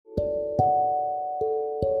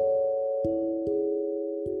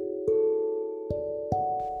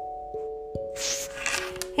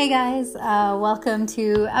Hey guys, welcome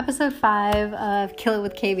to episode 5 of Kill It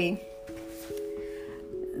with KB.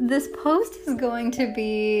 This post is going to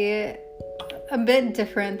be a bit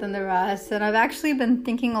different than the rest, and I've actually been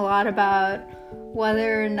thinking a lot about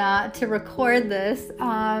whether or not to record this.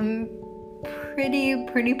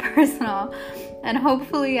 Pretty personal, and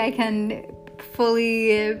hopefully I can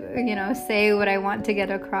fully, say what I want to get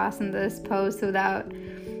across in this post without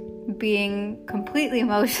being completely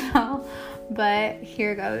emotional. But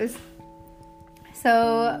here goes.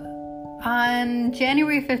 So on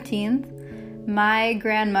January 15th, my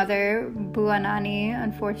grandmother, Bua Nani,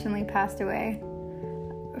 unfortunately passed away.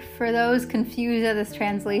 For those confused at this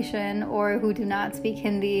translation or who do not speak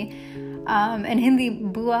Hindi, in Hindi,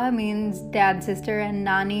 Bua means dad's sister and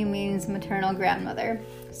Nani means maternal grandmother.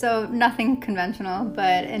 So nothing conventional,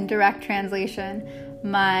 but in direct translation,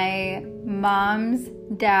 my mom's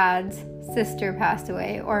dad's sister passed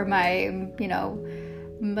away, or my,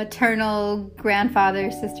 maternal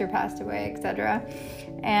grandfather's sister passed away, etc.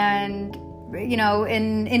 And,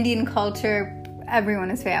 in Indian culture,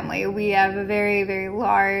 everyone is family. We have a very, very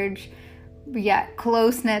large, yet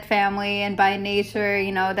close-knit family, and by nature,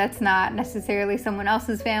 that's not necessarily someone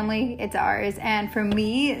else's family, it's ours. And for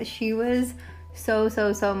me, she was so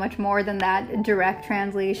much more than that direct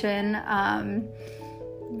translation,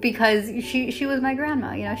 because she was my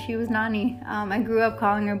grandma, she was Nani. I grew up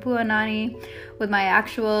calling her Bua Nani, with my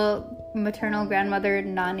actual maternal grandmother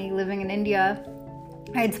Nani living in India.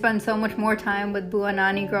 I had spent so much more time with Bua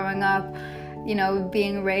Nani growing up,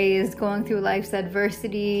 being raised, going through life's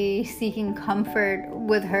adversity, seeking comfort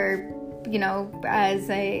with her, as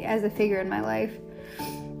a figure in my life.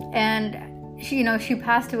 And she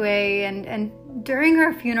passed away, and during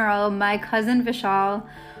her funeral, my cousin Vishal,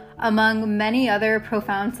 among many other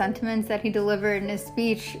profound sentiments that he delivered in his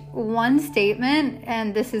speech, one statement,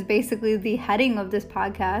 and this is basically the heading of this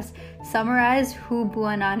podcast, summarized who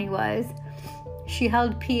Bua Nani was. She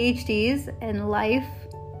held PhDs in life,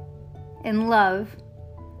 in love,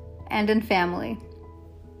 and in family.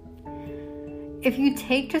 If you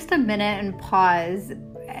take just a minute and pause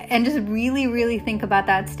and just really think about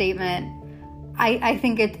that statement, I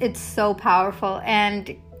think it's so powerful.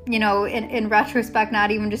 And in retrospect, not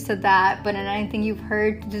even just to that, but in anything you've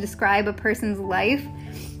heard to describe a person's life,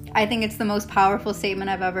 I think it's the most powerful statement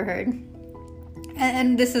I've ever heard.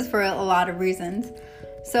 And this is for a lot of reasons.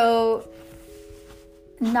 So,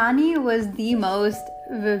 Nani was the most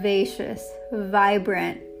vivacious,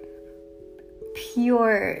 vibrant,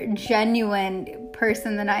 pure, genuine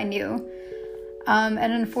person that I knew. And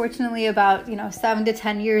unfortunately, about 7 to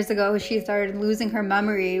 10 years ago, she started losing her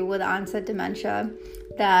memory with onset dementia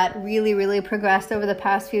that really progressed over the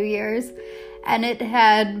past few years. And it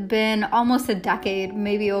had been almost a decade,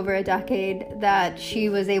 maybe over a decade, that she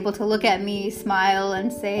was able to look at me, smile,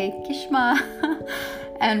 and say, Kishma,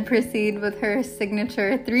 and proceed with her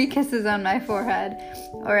signature 3 kisses on my forehead.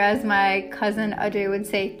 Or as my cousin Ajay would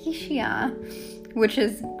say, Kishia, which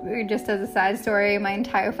is, just as a side story, my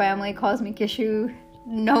entire family calls me Kishu.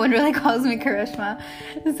 No one really calls me Karishma.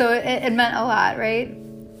 So it meant a lot, right?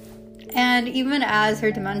 And even as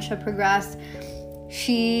her dementia progressed,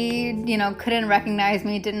 she, couldn't recognize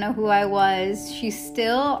me, didn't know who I was. She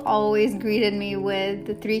still always greeted me with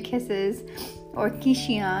the 3 kisses, or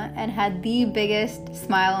Kishia, and had the biggest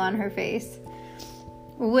smile on her face.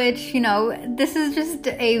 Which, this is just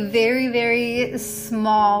a very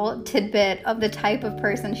small tidbit of the type of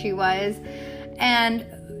person she was. And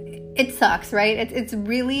it sucks, right? It's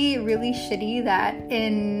really shitty that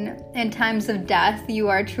in times of death, you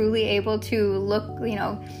are truly able to look,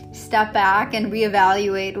 step back and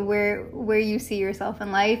reevaluate where you see yourself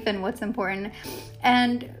in life and what's important.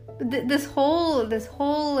 And this whole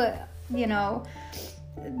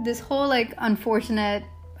unfortunate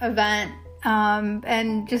event,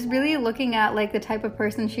 and just really looking at the type of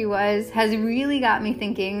person she was, has really got me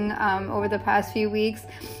thinking over the past few weeks,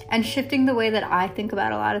 and shifting the way that I think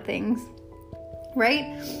about a lot of things,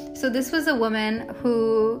 right? So this was a woman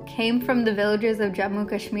who came from the villages of Jammu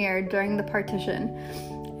Kashmir during the partition.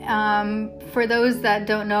 For those that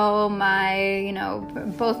don't know,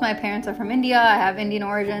 both my parents are from India. I have Indian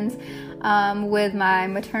origins, with my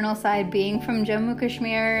maternal side being from Jammu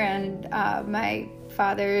Kashmir, and my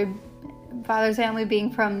father's family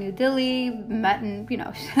being from New Delhi, met in,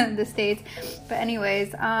 the States. But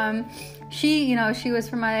anyways, she was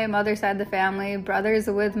from my mother's side of the family, brothers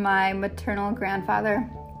with my maternal grandfather.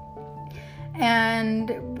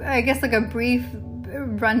 And I guess a brief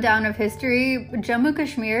rundown of history, Jammu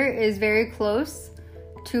Kashmir is very close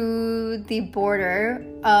to the border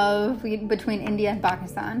between India and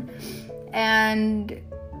Pakistan. And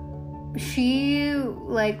she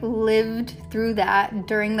like lived through that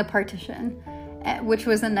during the partition, which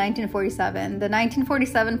was in 1947. The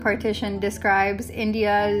 1947 partition describes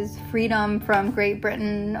India's freedom from Great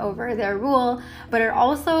Britain over their rule, but it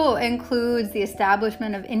also includes the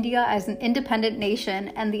establishment of India as an independent nation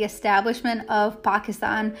and the establishment of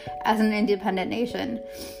Pakistan as an independent nation.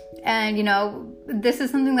 And, you know, this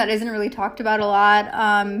is something that isn't really talked about a lot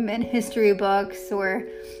in history books, or,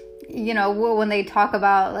 you know, when they talk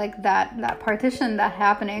about like that partition, that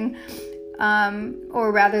happening,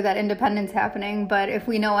 or rather that independence happening. But if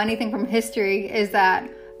we know anything from history, is that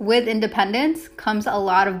with independence comes a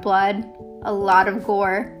lot of blood, a lot of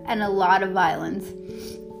gore, and a lot of violence.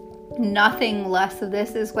 Nothing less of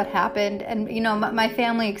this is what happened. And, you know, my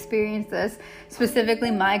family experienced this,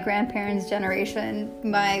 specifically my grandparents' generation.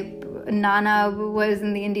 My Nana was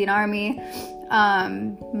in the Indian Army.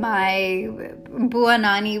 My Bua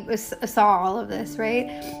Nani saw all of this, right?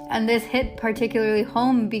 And this hit particularly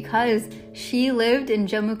home because she lived in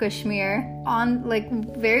Jammu Kashmir, on like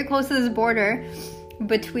very close to this border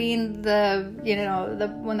between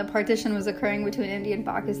when the partition was occurring between India and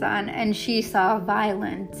Pakistan, and she saw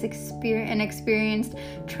violence and experienced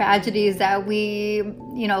tragedies that we,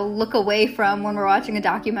 you know, look away from when we're watching a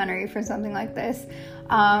documentary for something like this.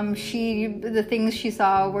 The things she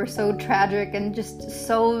saw were so tragic and just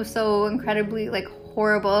so incredibly like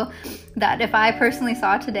horrible that if I personally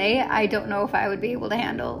saw it today, I don't know if I would be able to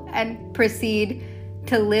handle and proceed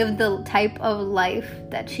to live the type of life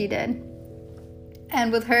that she did.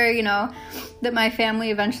 And with her, you know, that my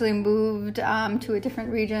family eventually moved to a different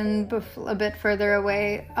region a bit further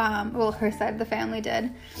away. Her side of the family did.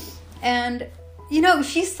 And, you know,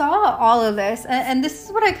 she saw all of this. And this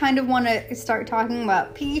is what I kind of want to start talking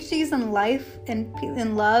about. PhDs in life and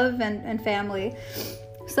in love and family.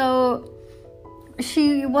 So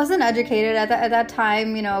she wasn't educated at that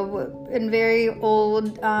time, you know, in very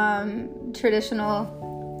old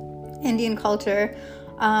traditional Indian culture.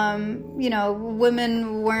 You know,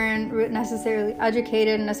 women weren't necessarily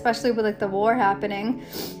educated, and especially with like the war happening.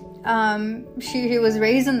 She was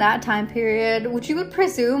raised in that time period, which you would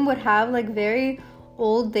presume would have like very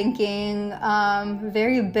old thinking,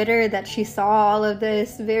 very bitter that she saw all of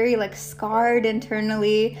this, very like scarred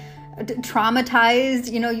internally,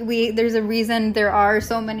 traumatized. You know, there's a reason there are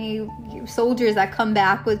so many soldiers that come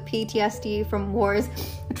back with PTSD from wars,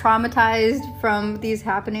 traumatized from these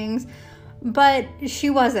happenings. But she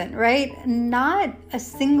wasn't, right? Not a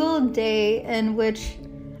single day in which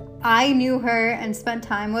I knew her and spent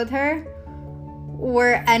time with her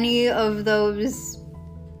were any of those,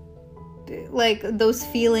 like, those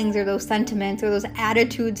feelings or those sentiments or those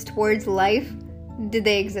attitudes towards life, did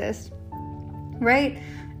they exist, right?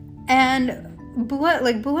 And Bua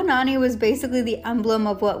Nani was basically the emblem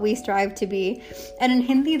of what we strive to be. And in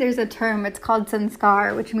Hindi, there's a term, it's called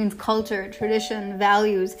sanskar, which means culture, tradition,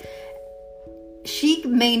 values. She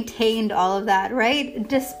maintained all of that, right?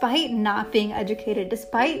 Despite not being educated,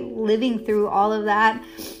 despite living through all of that,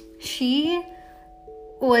 she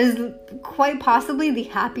was quite possibly the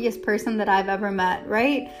happiest person that I've ever met,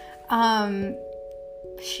 right?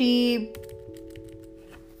 She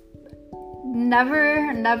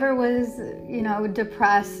never was, you know,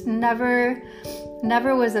 depressed, never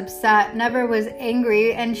was upset, never was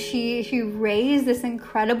angry, and she raised this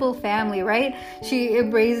incredible family, right? She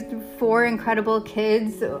raised 4 incredible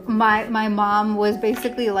kids. My mom was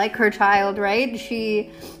basically like her child, right?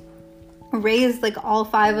 She raised like all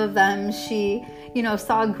 5 of them. She, you know,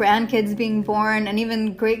 saw grandkids being born and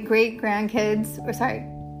even great grandkids,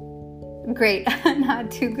 great,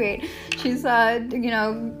 not too great. She saw, you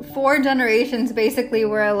know, 4 generations basically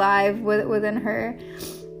were alive within her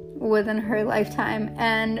lifetime.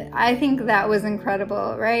 And I think that was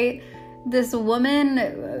incredible, right? This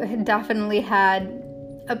woman definitely had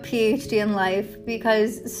a PhD in life,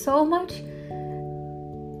 because so much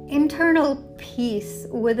internal peace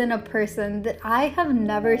within a person that I have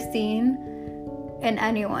never seen in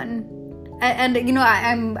anyone. And you know,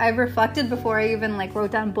 I've reflected before I even like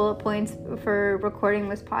wrote down bullet points for recording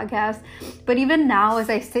this podcast. But even now, as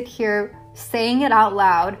I sit here saying it out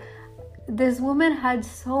loud, this woman had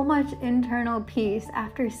so much internal peace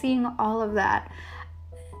after seeing all of that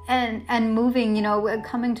and moving, you know,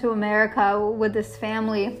 coming to America with this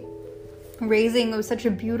family, raising such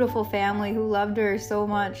a beautiful family who loved her so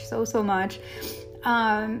much, so much.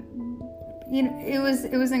 You know, it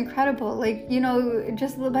was incredible. Like, you know,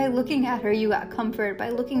 just by looking at her, you got comfort. By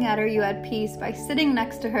looking at her, you had peace. By sitting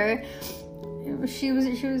next to her, she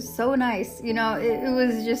was so nice. You know, it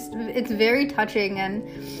was just, it's very touching. And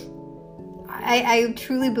I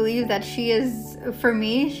truly believe that she is, for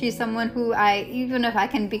me, she's someone who even if I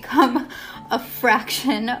can become a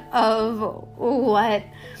fraction of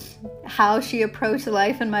how she approached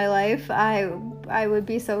life in my life, I would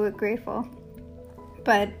be so grateful.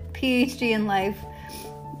 But PhD in life,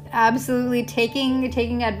 absolutely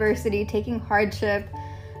taking adversity, taking hardship,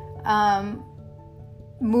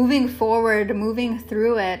 moving forward, moving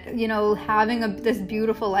through it, having this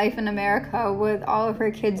beautiful life in America with all of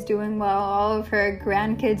her kids doing well, all of her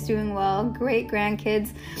grandkids doing well, great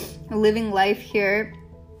grandkids living life here.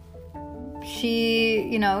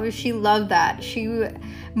 She loved that.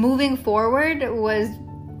 Moving forward,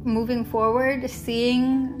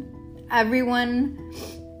 seeing everyone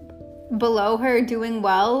below her doing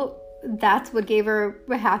well, that's what gave her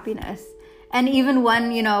happiness. And even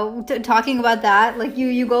when, talking about that, like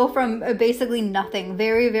you go from basically nothing,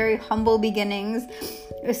 very, very humble beginnings,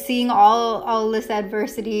 seeing all this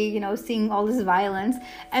adversity, seeing all this violence,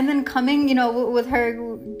 and then coming, with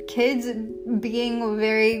her kids being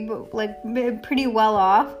very, pretty well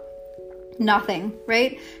off, nothing,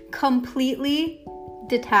 right? Completely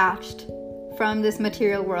detached from this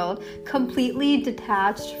material world, completely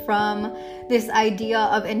detached from this idea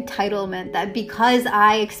of entitlement, that because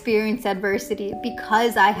I experienced adversity,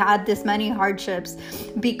 because I had this many hardships,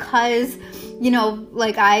 because,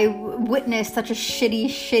 I witnessed such a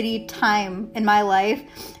shitty time in my life,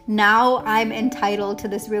 now I'm entitled to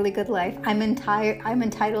this really good life. I'm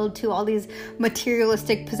entitled to all these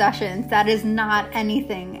materialistic possessions. That is not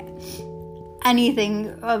anything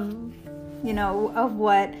of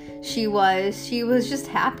what she was. She was just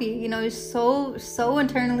happy, so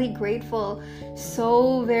internally grateful,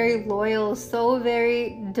 so very loyal, so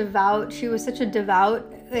very devout. She was such a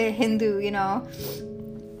devout Hindu,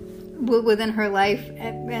 within her life,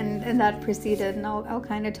 and that preceded, and I'll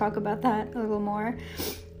kind of talk about that a little more.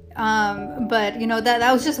 But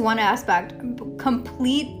that was just one aspect.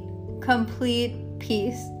 Complete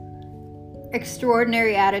peace,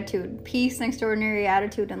 extraordinary attitude, peace and extraordinary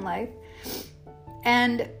attitude in life.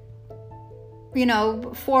 And,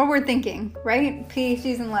 forward thinking, right?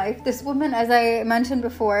 PhDs in life. This woman, as I mentioned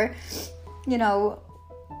before,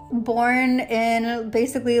 born in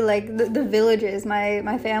basically the villages.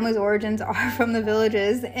 My family's origins are from the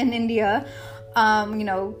villages in India,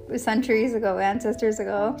 centuries ago, ancestors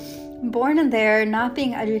ago. Born in there, not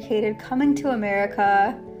being educated, coming to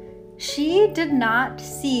America. She did not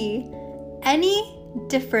see any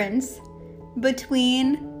difference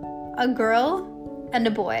between a girl and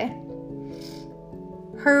a boy.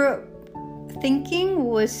 Her thinking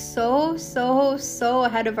was so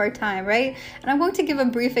ahead of our time, right? And I'm going to give a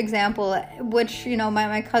brief example, which,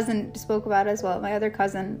 my cousin spoke about as well, my other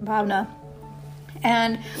cousin, Bhavna.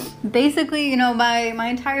 And basically, my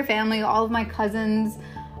entire family, all of my cousins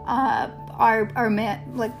are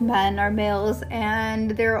men, are males,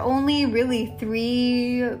 and there are only really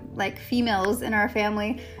 3 females in our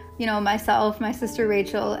family. Myself, my sister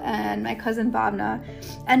Rachel, and my cousin Bhavna.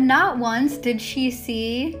 And not once did she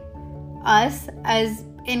see us as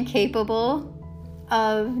incapable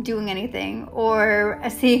of doing anything, or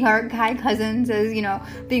seeing our guy cousins as,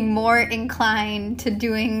 being more inclined to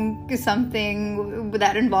doing something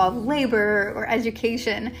that involved labor or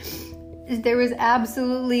education. There was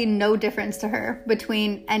absolutely no difference to her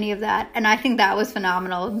between any of that. And I think that was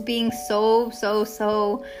phenomenal. Being so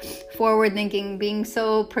forward thinking, being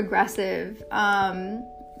so progressive,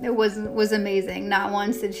 it was amazing. Not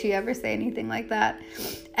once did she ever say anything like that.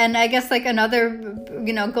 And I guess another,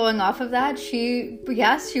 going off of that, she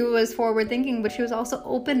was forward thinking, but she was also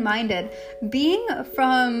open-minded. Being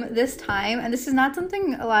from this time, and this is not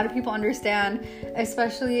something a lot of people understand,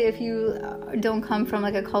 especially if you don't come from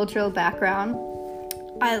a cultural background,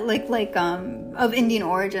 of Indian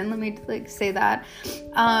origin. Let me say that.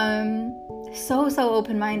 So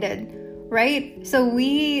open-minded. Right? So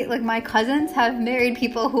my cousins have married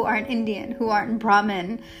people who aren't Indian, who aren't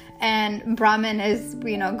Brahmin. And Brahmin is,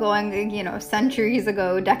 going, centuries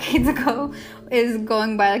ago, decades ago, is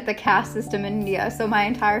going by the caste system in India. So my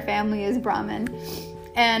entire family is Brahmin.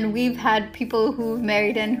 And we've had people who've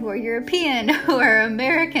married in who are European, who are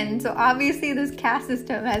American. So obviously this caste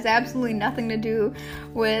system has absolutely nothing to do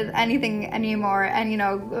with anything anymore. And,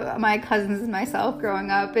 my cousins and myself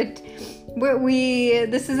growing up,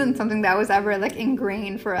 this isn't something that was ever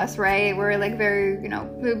ingrained for us, right? We're very,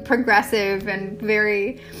 progressive and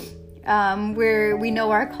very, we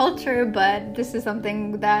know our culture, but this is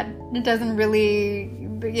something that it doesn't really,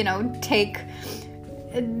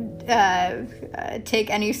 take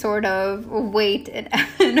any sort of weight in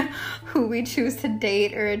who we choose to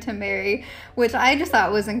date or to marry, which I just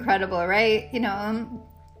thought was incredible, right?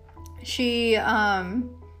 she,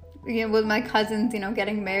 with my cousins,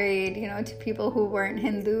 getting married, to people who weren't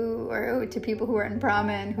Hindu or to people who weren't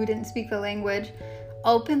Brahmin, who didn't speak the language,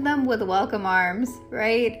 opened them with welcome arms,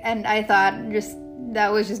 right? And I thought that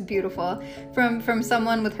was just beautiful from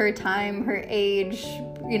someone with her time, her age,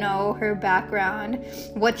 her background,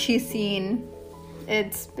 what she's seen.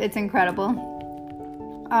 It's incredible.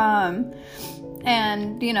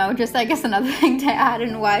 And, just I guess another thing to add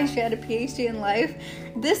and why she had a PhD in life,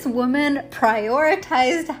 this woman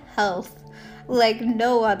prioritized health like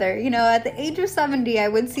no other. At the age of 70, I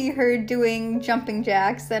would see her doing jumping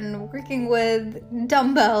jacks and working with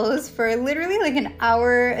dumbbells for literally like an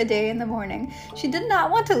hour a day in the morning. She did not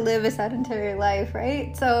want to live a sedentary life,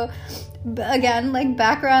 right? So again, like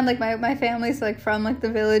background, like my family's like from like the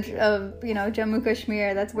village of, Jammu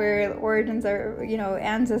Kashmir. That's where the origins are,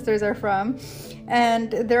 ancestors are from.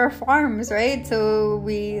 And there are farms, right? So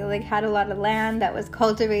we like had a lot of land that was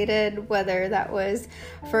cultivated, whether that was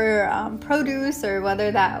for produce or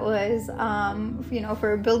whether that was,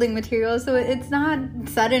 for building materials. So it's not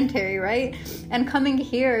sedentary, right? And coming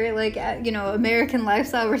here, like, American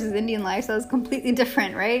lifestyle versus Indian lifestyle is completely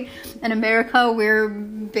different, right? In America, we're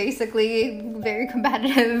basically very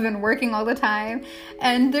competitive and working all the time.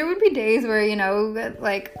 And there would be days where,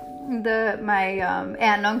 like my aunt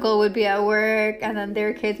and uncle would be at work, and then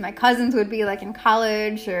their kids, my cousins, would be like in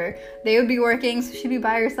college or they would be working, so she'd be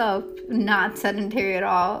by herself, not sedentary at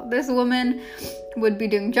all. This woman would be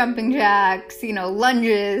doing jumping jacks,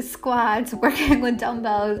 lunges, squats, working with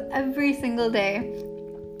dumbbells every single day,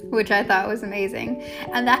 which I thought was amazing.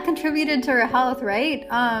 And that contributed to her health, right?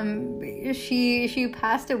 She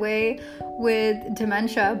passed away with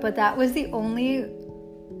dementia, but that was the only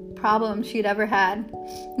problem she'd ever had.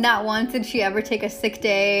 Not once did she ever take a sick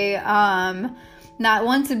day. Not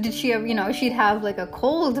once did she ever, she'd have like a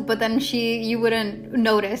cold, but then you wouldn't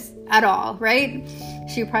notice at all, right?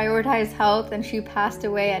 She prioritized health, and she passed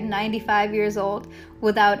away at 95 years old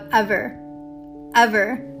without ever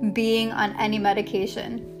being on any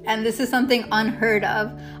medication. And this is something unheard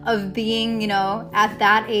of being, at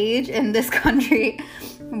that age in this country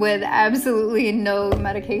with absolutely no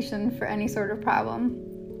medication for any sort of problem.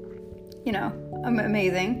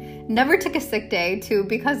 Amazing. Never took a sick day too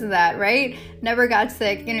because of that, right? Never got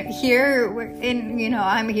sick. Here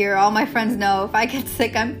I'm here. All my friends know if I get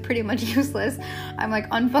sick, I'm pretty much useless. I'm like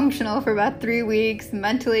unfunctional for about 3 weeks,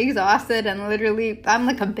 mentally exhausted, and literally I'm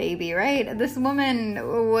like a baby, right? This woman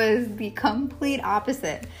was the complete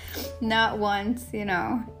opposite. Not once, did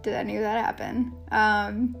any of that happen.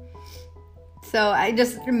 So I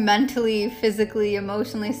just mentally, physically,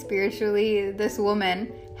 emotionally, spiritually, this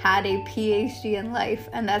woman had a PhD in life,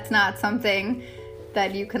 and that's not something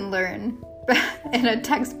that you can learn in a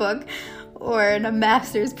textbook or in a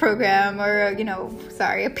master's program or a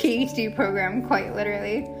PhD program, quite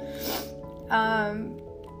literally.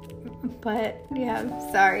 But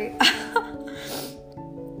yeah, sorry.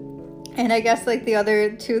 And I guess like the other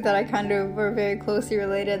two that I kind of were very closely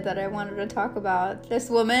related that I wanted to talk about, this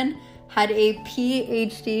woman had a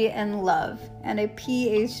PhD in love and a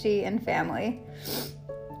PhD in family.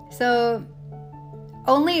 So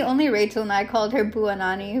only Rachel and I called her Bua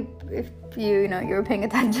Nani. If you were paying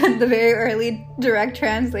attention to the very early direct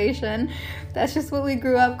translation, that's just what we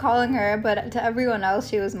grew up calling her. But to everyone else,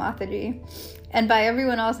 she was Mataji. And by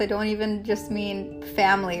everyone else, I don't even just mean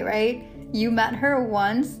family, right? You met her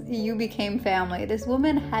once, you became family. This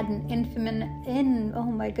woman had an infinite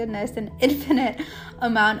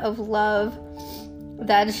amount of love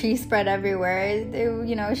that she spread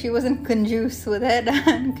everywhere. She wasn't conjuice with it.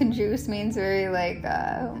 Conjuice means very like,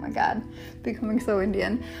 oh my God, becoming so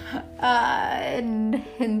Indian. In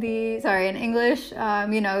English,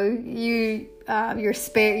 you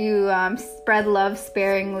spread love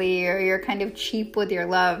sparingly, or you're kind of cheap with your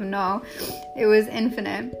love. No, it was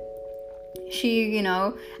infinite. She,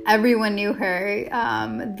 everyone knew her.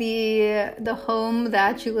 The home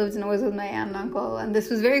that she lived in was with my aunt and uncle, and this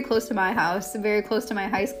was very close to my house, very close to my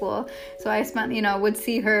high school. So I would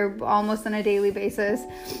see her almost on a daily basis.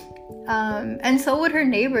 And so would her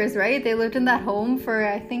neighbors, right? They lived in that home for,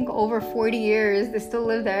 I think, over 40 years. They still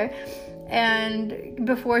live there. And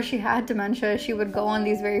before she had dementia, she would go on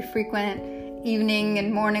these very frequent evening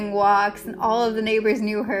and morning walks, and all of the neighbors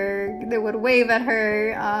knew her. They would wave at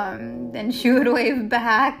her, and she would wave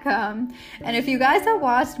back. And if you guys have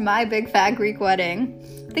watched My Big Fat Greek Wedding,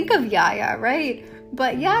 think of Yaya, right?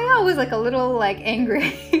 But Yaya was like a little like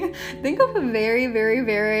angry. Think of a very, very,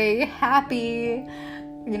 very happy,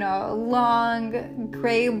 long,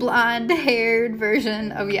 gray, blonde haired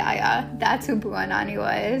version of Yaya. That's who Bua Nani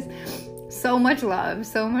was. so much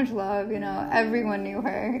love, you know, everyone knew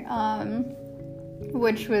her,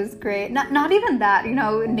 which was great. Not even that, you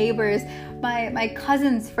know, neighbors, my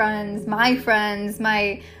cousin's friends, my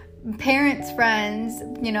parents' friends,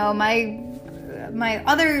 you know, my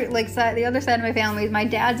other, like, side, the other side of my family, my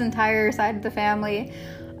dad's entire side of the family,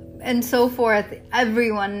 and so forth.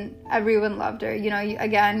 Everyone loved her. You know,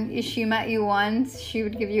 again, she met you once, she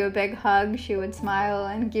would give you a big hug, she would smile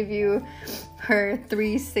and give you her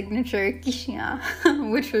 3 signature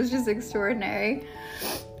kishiya, which was just extraordinary.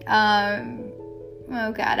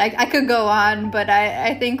 Oh God, I could go on, but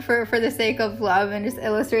I think for the sake of love and just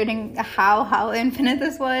illustrating how infinite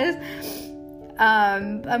this was,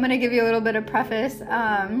 I'm gonna give you a little bit of preface.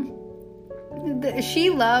 She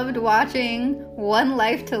loved watching One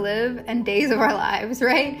Life to Live and Days of Our Lives,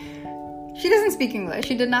 right? She doesn't speak English.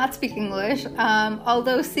 She did not speak English.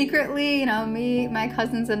 Although secretly, you know, me, my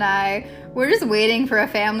cousins, and I were just waiting for a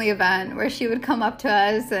family event where she would come up to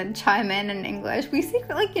us and chime in English. We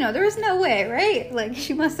secretly, like, you know, there was no way, right? Like,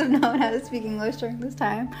 she must have known how to speak English during this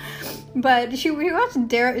time. But we watched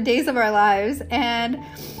Days of Our Lives, and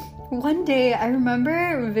one day I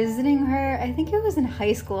remember visiting her. I think it was in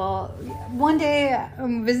high school. One day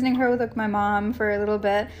I'm visiting her with, like, my mom for a little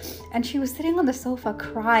bit, and she was sitting on the sofa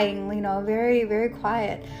crying, you know, very, very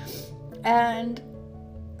quiet. And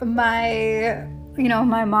my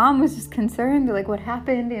mom was just concerned, like, what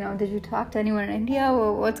happened? You know, did you talk to anyone in India?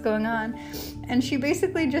 What's going on? And she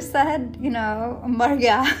basically just said, you know, Mar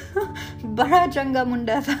gaya, bara changa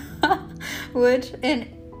munda tha, which in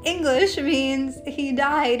English means he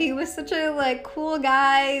died. He was such a, like, cool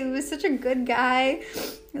guy. He was such a good guy.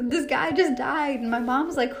 This guy just died. And my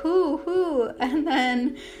mom's like, who? And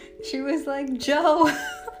then she was like, Joe.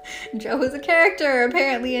 Joe was a character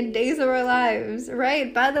apparently in Days of Our Lives,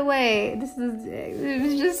 right? By the way, this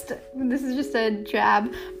is just a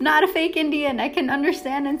jab. I'm not a fake Indian. I can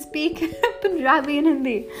understand and speak Punjabi and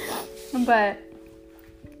Hindi. But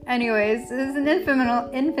anyways, this is an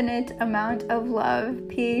infinite amount of love,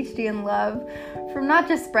 PhD in love, from not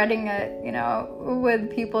just spreading it, you know, with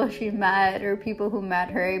people she met or people who met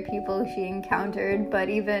her, people she encountered, but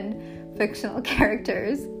even fictional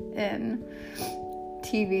characters in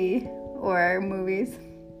TV or movies.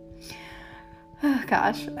 Oh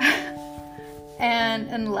gosh.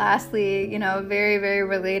 And lastly, you know, very, very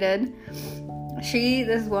related,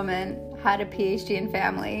 this woman had a PhD in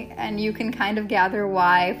family, and you can kind of gather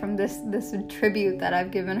why from this tribute that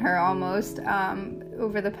I've given her almost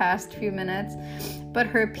over the past few minutes. But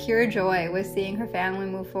her pure joy was seeing her family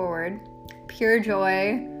move forward. Pure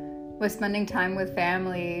joy was spending time with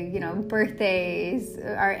family, you know, birthdays,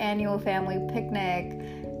 our annual family picnic,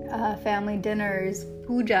 family dinners,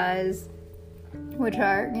 pujas, which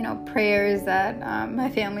are, you know, prayers that my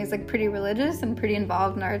family is, like, pretty religious and pretty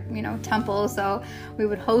involved in our, you know, temple. So we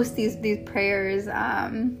would host these prayers at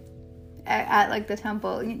like the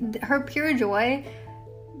temple. Her pure joy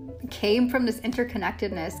came from this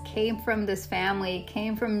interconnectedness, came from this family,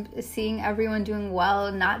 came from seeing everyone doing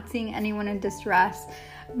well, not seeing anyone in distress,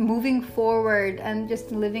 moving forward and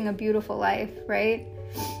just living a beautiful life, right?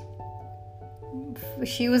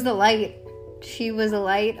 She was the light. She was a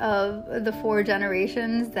light of the 4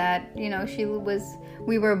 generations that, you know,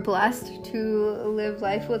 we were blessed to live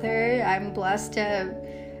life with her. I'm blessed to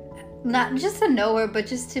not just to know her, but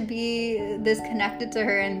just to be this connected to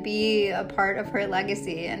her and be a part of her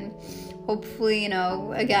legacy. And hopefully, you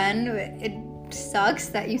know, again, it sucks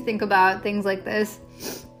that you think about things like this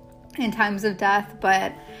in times of death,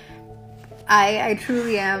 but I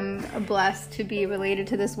truly am blessed to be related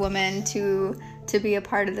to this woman, to be a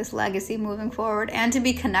part of this legacy moving forward, and to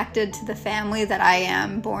be connected to the family that I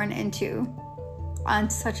am born into on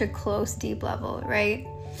such a close, deep level, right?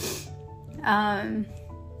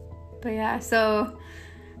 But yeah, so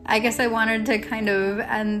I guess I wanted to kind of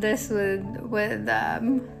end this with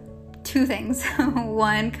 2 things.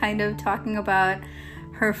 One, kind of talking about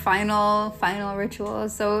her final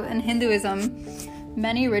rituals. So in Hinduism,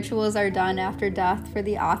 many rituals are done after death for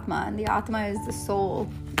the Atma, and the Atma is the soul,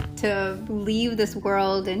 to leave this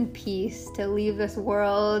world in peace, to leave this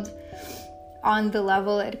world on the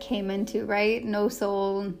level it came into, right? No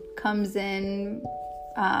soul comes in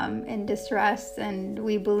distress, and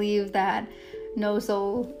we believe that no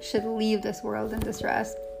soul should leave this world in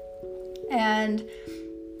distress. And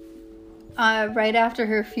right after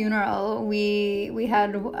her funeral, we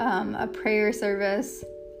had a prayer service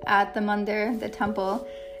at the mandir, the temple,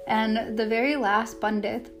 and the very last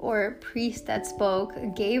pandit or priest that spoke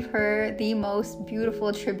gave her the most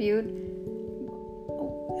beautiful tribute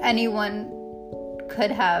anyone could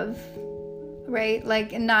have right?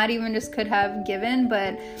 Like, not even just could have given,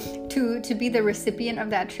 but to be the recipient of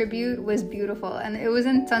that tribute was beautiful. And it was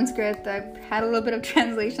in Sanskrit. I had a little bit of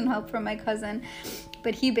translation help from my cousin,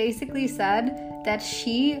 but he basically said that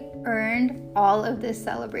she earned all of this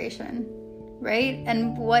celebration, right?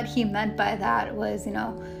 And what he meant by that was,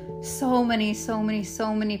 so many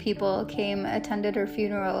people came, attended her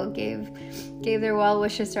funeral, gave their well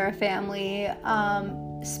wishes to our family,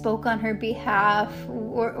 spoke on her behalf,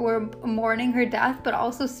 were mourning her death, but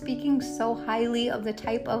also speaking so highly of the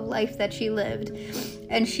type of life that she lived.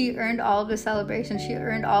 And she earned all of the celebration. She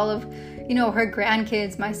earned all of, her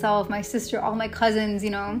grandkids, myself, my sister, all my cousins,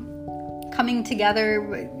 coming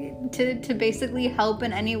together to basically help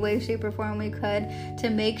in any way, shape, or form we could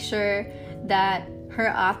to make sure that her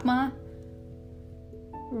Atma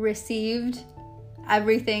received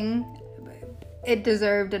everything it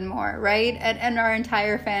deserved and more, right? And our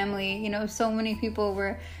entire family, so many people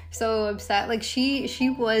were so upset. Like,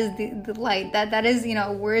 she was the light. That is,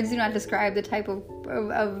 words do not describe the type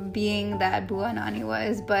of being that Bua Nani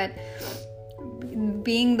was, but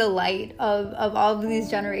being the light of all of these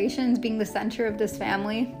generations, being the center of this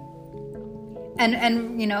family, and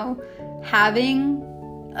having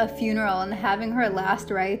a funeral and having her last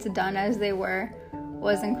rites done as they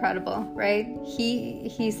was incredible, right?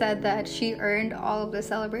 He said that she earned all of the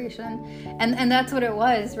celebration, and that's what it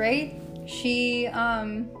was, right? She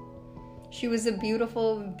was a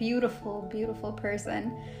beautiful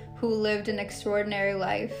person who lived an extraordinary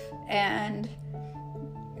life. And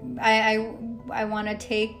I want to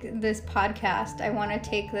take this podcast, I want to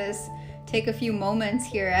take a few moments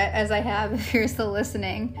here, as I have, if you're still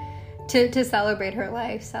listening, to celebrate her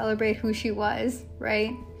life, celebrate who she was,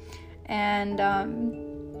 right? And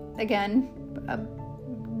again,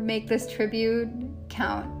 make this tribute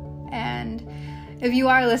count. And if you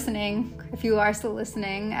are still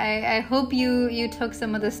listening, I hope you took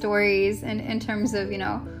some of the stories in terms of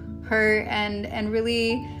her and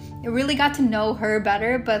really got to know her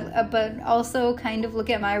better, but also kind of look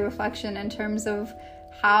at my reflection in terms of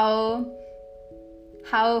how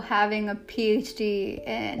having a PhD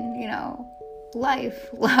in life,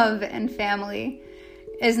 love, and family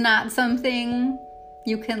is not something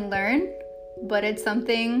you can learn, but it's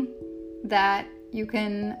something that you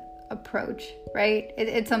can approach, right?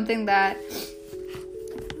 It's something that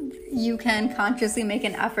you can consciously make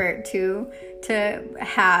an effort to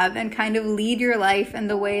have and kind of lead your life in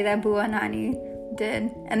the way that Bua Nani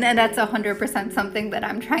did. And then that's 100% something that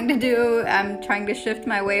I'm trying to do. I'm trying to shift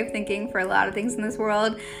my way of thinking for a lot of things in this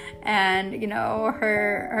world. And,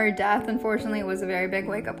 her death, unfortunately, was a very big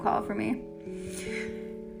wake-up call for me.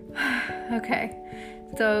 Okay,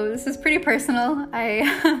 so this is pretty personal.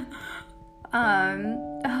 I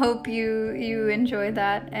hope you enjoyed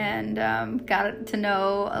that and got to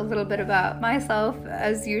know a little bit about myself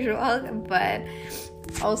as usual, but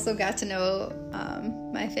also got to know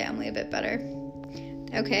my family a bit better.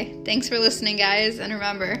 Okay, thanks for listening, guys, and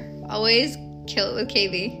remember, always kill it with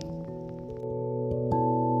KV.